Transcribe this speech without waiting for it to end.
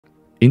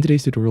In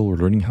today's tutorial, we're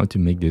learning how to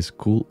make this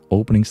cool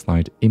opening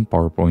slide in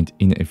PowerPoint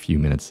in a few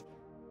minutes.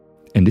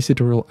 In this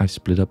tutorial, I've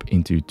split up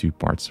into two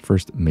parts.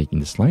 First,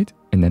 making the slide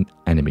and then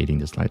animating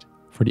the slide.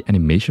 For the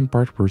animation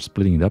part, we're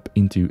splitting it up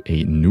into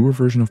a newer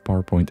version of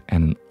PowerPoint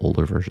and an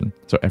older version,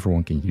 so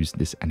everyone can use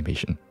this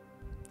animation.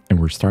 And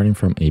we're starting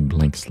from a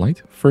blank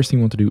slide. First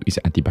thing we want to do is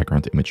add the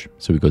background image.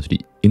 So we go to the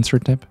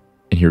Insert tab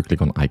and here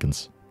click on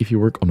Icons. If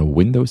you work on a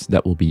Windows,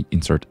 that will be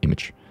Insert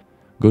Image.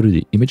 Go to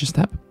the Images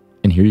tab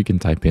and here you can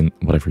type in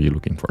whatever you're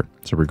looking for.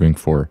 So we're going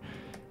for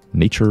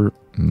Nature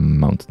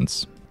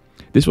Mountains.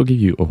 This will give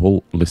you a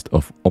whole list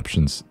of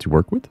options to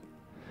work with.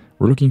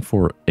 We're looking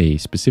for a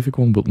specific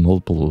one with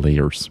multiple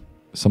layers.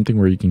 Something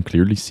where you can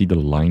clearly see the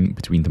line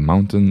between the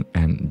mountain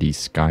and the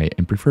sky,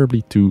 and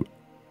preferably two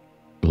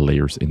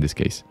layers in this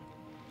case.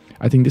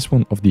 I think this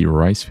one of the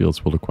rice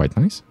fields will look quite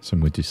nice, so I'm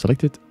going to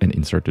select it and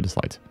insert to the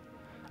slide.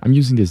 I'm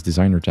using this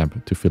Designer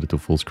tab to fill it to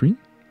full screen.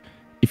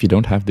 If you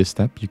don't have this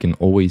tab, you can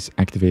always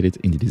activate it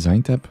in the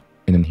Design tab,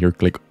 and then here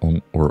click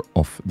on or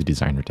off the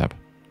Designer tab,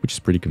 which is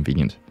pretty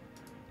convenient.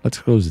 Let's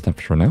close the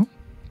tab for now,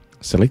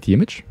 select the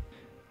image,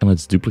 and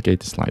let's duplicate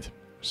the slide.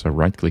 So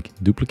right click,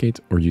 duplicate,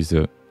 or use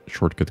the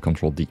shortcut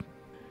Ctrl D.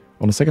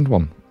 On the second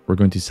one, we're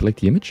going to select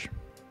the image,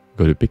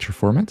 go to Picture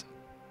Format,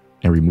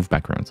 and remove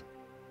background.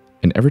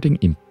 And everything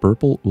in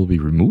purple will be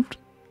removed.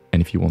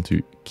 And if you want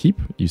to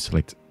keep, you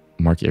select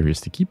Mark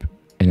Areas to Keep.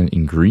 And then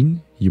in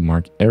green, you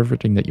mark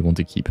everything that you want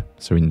to keep.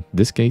 So in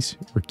this case,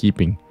 we're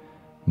keeping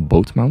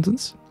both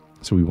mountains.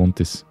 So we want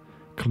this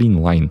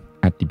clean line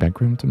at the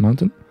background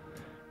mountain.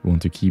 We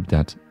want to keep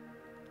that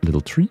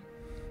little tree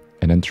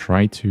and then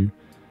try to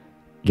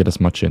get as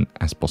much in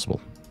as possible.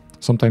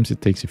 Sometimes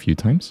it takes a few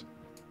times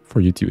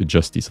for you to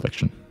adjust the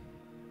selection.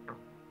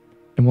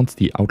 And once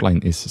the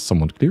outline is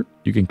somewhat clear,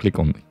 you can click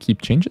on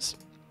Keep Changes,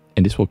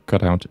 and this will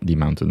cut out the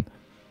mountain.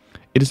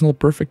 It is not a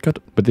perfect cut,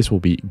 but this will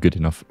be good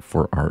enough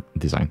for our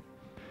design.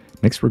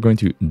 Next, we're going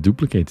to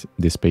duplicate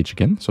this page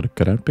again, so the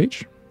cutout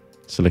page.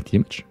 Select the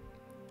image,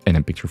 and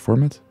then Picture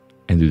Format,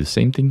 and do the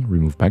same thing,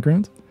 remove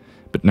background.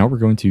 But now we're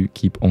going to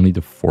keep only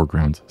the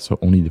foreground, so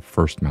only the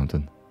first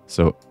mountain.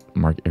 So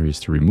mark areas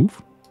to remove.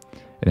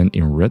 And then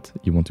in red,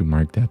 you want to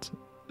mark that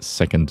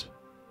second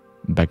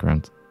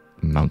background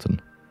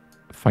mountain.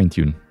 Fine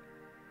tune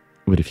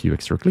with a few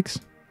extra clicks.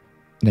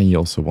 And then you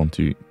also want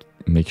to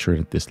make sure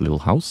that this little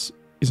house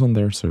is on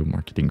there, so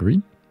mark it in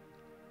green.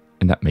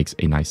 And that makes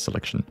a nice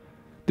selection.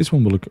 This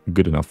one will look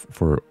good enough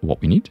for what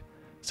we need,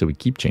 so we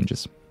keep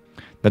changes.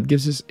 That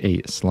gives us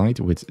a slide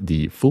with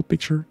the full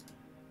picture,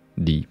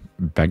 the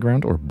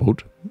background or both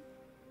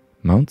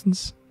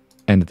mountains,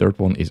 and the third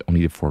one is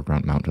only the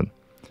foreground mountain.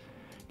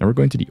 Now we're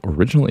going to the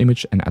original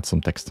image and add some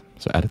text.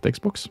 So add a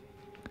text box.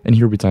 And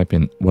here we type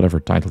in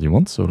whatever title you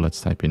want. So let's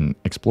type in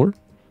Explore.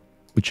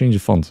 We change the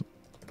font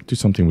to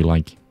something we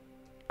like.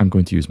 I'm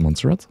going to use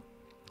Montserrat.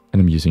 And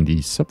I'm using the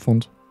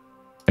subfont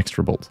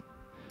Extra Bold.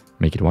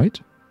 Make it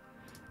white.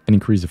 And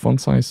increase the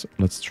font size.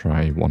 Let's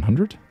try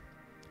 100.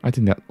 I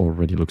think that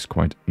already looks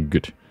quite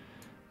good.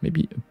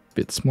 Maybe a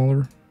bit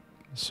smaller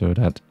so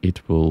that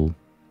it will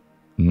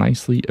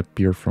nicely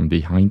appear from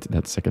behind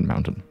that second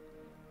mountain.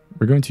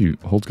 We're going to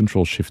hold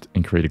Ctrl Shift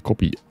and create a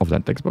copy of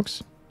that text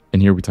box.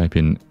 And here we type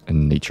in a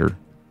nature.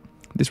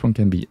 This one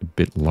can be a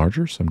bit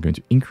larger, so I'm going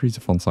to increase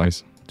the font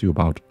size to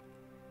about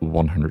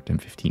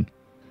 115,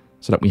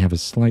 so that we have a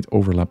slight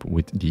overlap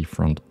with the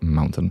front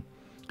mountain.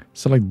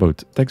 Select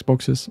both text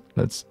boxes.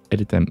 Let's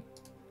edit them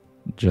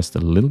just a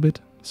little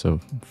bit. So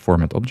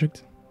Format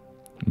Object,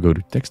 go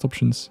to Text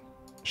Options,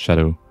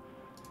 Shadow,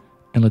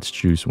 and let's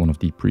choose one of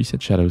the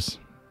preset shadows,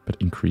 but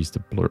increase the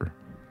blur.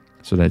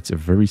 So that it's a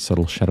very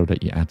subtle shadow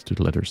that you add to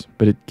the letters,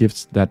 but it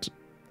gives that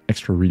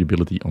extra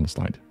readability on the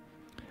slide.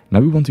 Now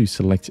we want to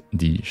select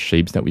the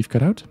shapes that we've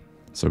cut out.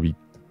 So we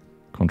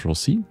Ctrl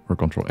C or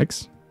Ctrl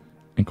X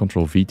and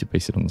Ctrl V to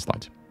paste it on the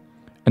slide.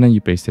 And then you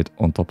paste it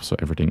on top so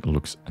everything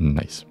looks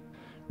nice.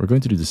 We're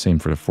going to do the same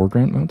for the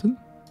foreground mountain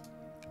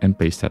and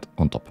paste that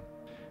on top.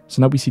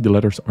 So now we see the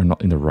letters are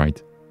not in the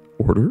right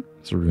order.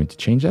 So we're going to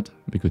change that.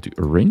 We go to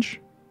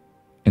Arrange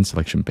and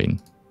Selection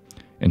Pane.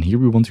 And here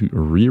we want to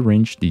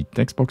rearrange the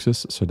text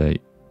boxes so that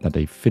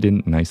they fit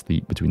in nicely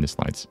between the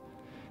slides.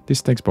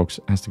 This text box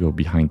has to go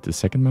behind the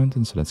second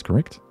mountain, so that's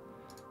correct.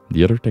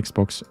 The other text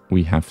box,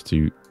 we have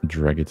to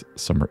drag it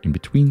somewhere in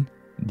between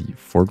the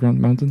foreground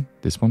mountain,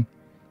 this one,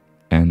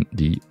 and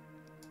the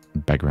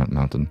background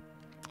mountain.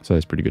 So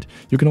that's pretty good.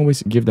 You can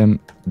always give them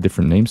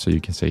different names, so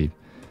you can say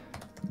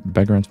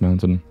background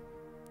mountain.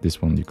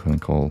 This one you can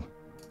call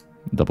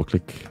double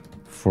click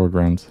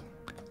foreground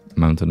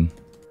mountain.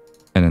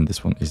 And then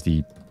this one is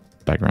the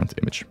background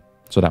image.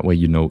 So that way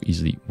you know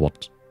easily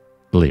what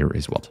layer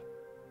is what.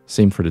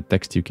 Same for the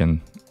text, you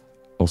can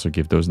also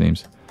give those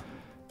names.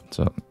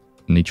 So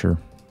Nature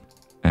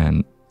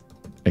and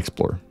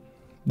Explore.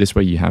 This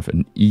way you have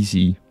an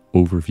easy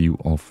overview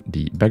of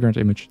the background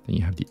image. Then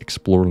you have the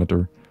Explore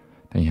letter.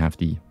 Then you have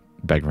the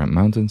background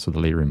mountain, so the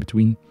layer in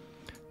between,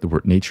 the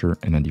word nature,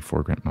 and then the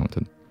foreground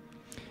mountain.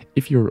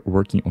 If you're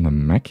working on a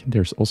Mac,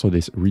 there's also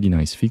this really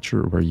nice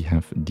feature where you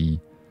have the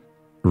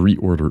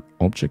reorder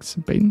objects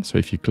pane. So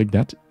if you click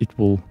that, it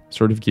will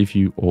sort of give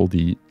you all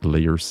the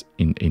layers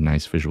in a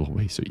nice visual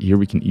way. So here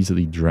we can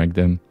easily drag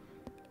them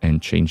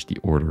and change the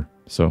order.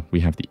 So we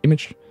have the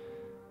image,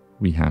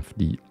 we have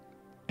the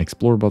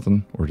explore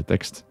button or the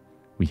text,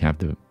 we have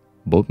the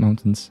both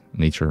mountains,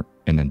 nature,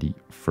 and then the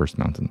first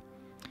mountain.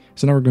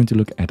 So now we're going to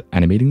look at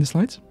animating the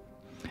slides.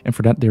 And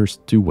for that, there's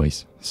two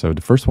ways. So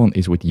the first one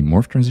is with the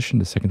morph transition.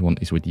 The second one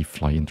is with the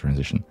fly-in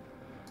transition.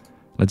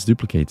 Let's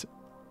duplicate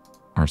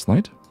our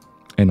slide.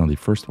 And on the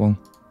first one,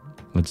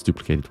 let's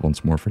duplicate it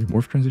once more for the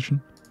morph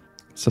transition.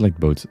 Select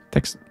both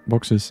text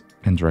boxes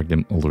and drag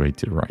them all the way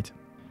to the right.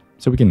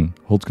 So we can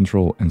hold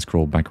Control and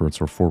scroll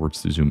backwards or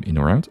forwards to zoom in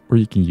or out, or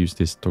you can use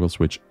this toggle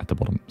switch at the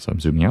bottom. So I'm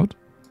zooming out,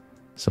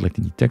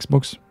 selecting the text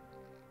box,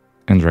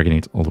 and dragging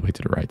it all the way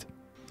to the right.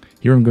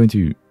 Here I'm going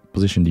to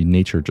position the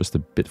nature just a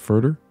bit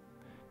further.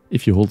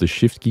 If you hold the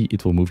Shift key,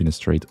 it will move in a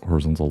straight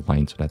horizontal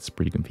line, so that's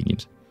pretty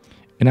convenient.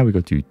 And now we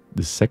go to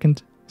the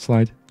second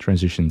slide,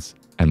 transitions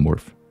and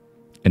morph.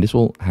 And this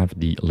will have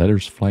the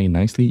letters fly in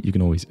nicely. You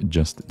can always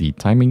adjust the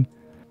timing.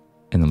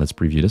 And then let's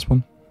preview this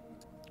one.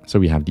 So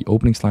we have the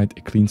opening slide,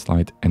 a clean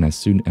slide, and as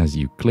soon as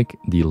you click,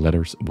 the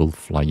letters will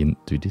fly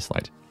into this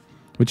slide,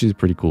 which is a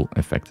pretty cool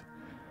effect.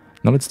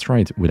 Now let's try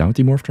it without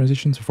the morph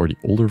transitions for the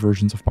older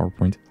versions of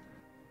PowerPoint.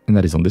 And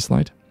that is on this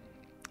slide.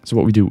 So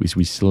what we do is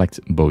we select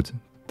both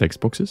text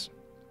boxes,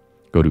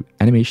 go to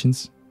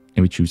animations,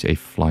 and we choose a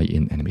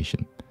fly-in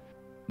animation.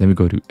 Then we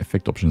go to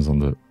effect options on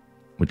the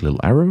with little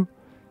arrow,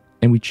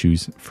 and we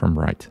choose from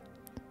right.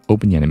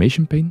 Open the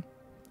animation pane,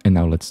 and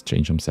now let's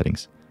change some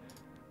settings.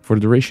 For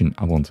the duration,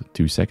 I want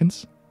 2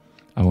 seconds.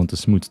 I want a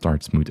smooth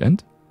start, smooth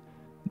end.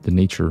 The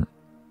nature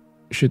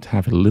should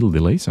have a little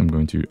delay, so I'm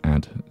going to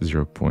add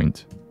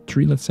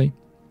 0.3, let's say.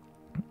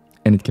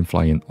 And it can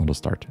fly in on the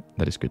start.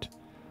 That is good.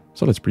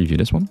 So let's preview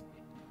this one.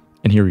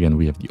 And here again,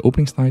 we have the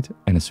opening slide,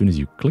 and as soon as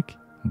you click,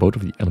 both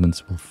of the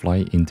elements will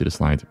fly into the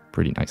slide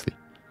pretty nicely.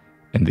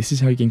 And this is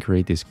how you can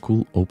create this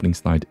cool opening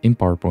slide in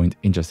PowerPoint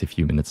in just a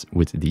few minutes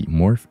with the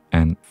morph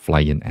and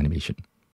fly-in animation.